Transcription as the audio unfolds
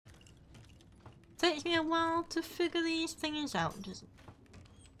Takes me a while to figure these things out, doesn't it?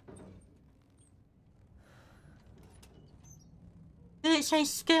 Did it say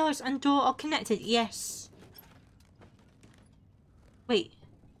scales and door are connected? Yes. Wait.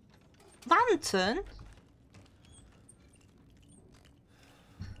 Lantern?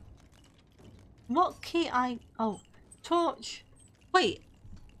 What key oh. Torch. Wait.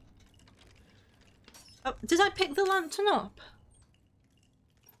 Oh, did I pick the lantern up?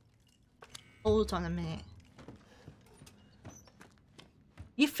 Hold on a minute.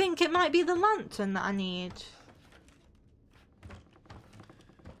 You think it might be the lantern that I need?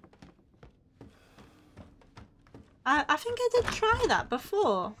 I think I did try that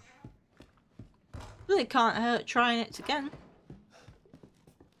before. Really can't hurt trying it again.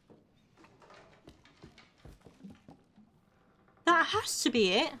 That has to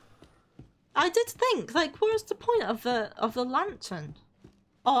be it. I did think, like, what's the point of the lantern?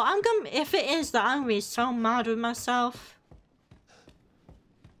 Oh, I'm gonna, if it is that, I'm gonna be so mad with myself.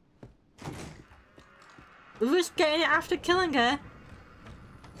 Who's getting it after killing her?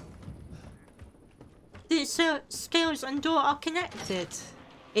 Did it say scales and door are connected?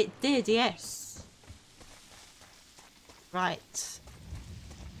 It did, yes. Right.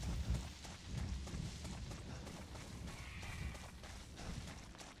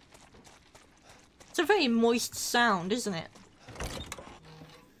 It's a very moist sound, isn't it?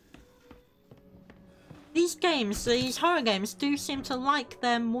 These games, these horror games, do seem to like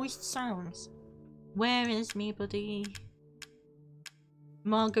their moist sounds. Where is me, buddy?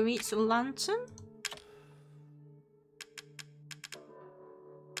 Marguerite's lantern?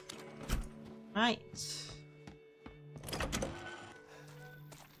 Right.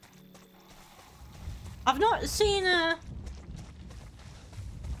 I've not seen a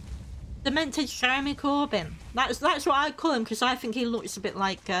demented Jeremy Corbyn. That's what I call him because I think he looks a bit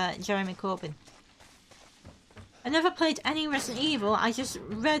like Jeremy Corbyn. I never played any Resident Evil. I just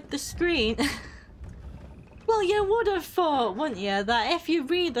read the screen. Well, you would have thought, wouldn't you, that if you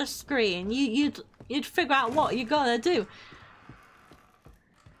read the screen, you'd figure out what you gotta do.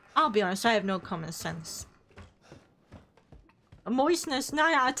 I'll be honest, I have no common sense. A moistness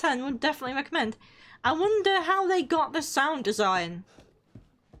 9 out of 10 would definitely recommend. I wonder how they got the sound design.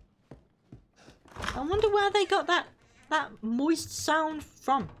 I wonder where they got that moist sound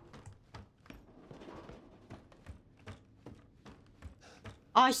from.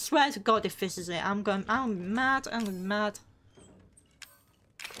 I swear to God, if this is it, I'm mad, I'm mad.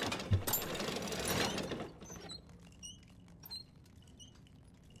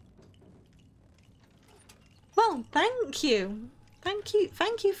 Well, thank you.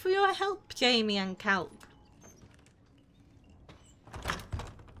 Thank you for your help, Jamie and Calc.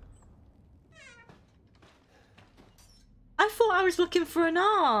 I thought I was looking for an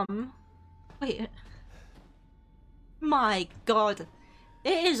arm. Wait. My God.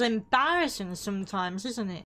 It is embarrassing sometimes, isn't it?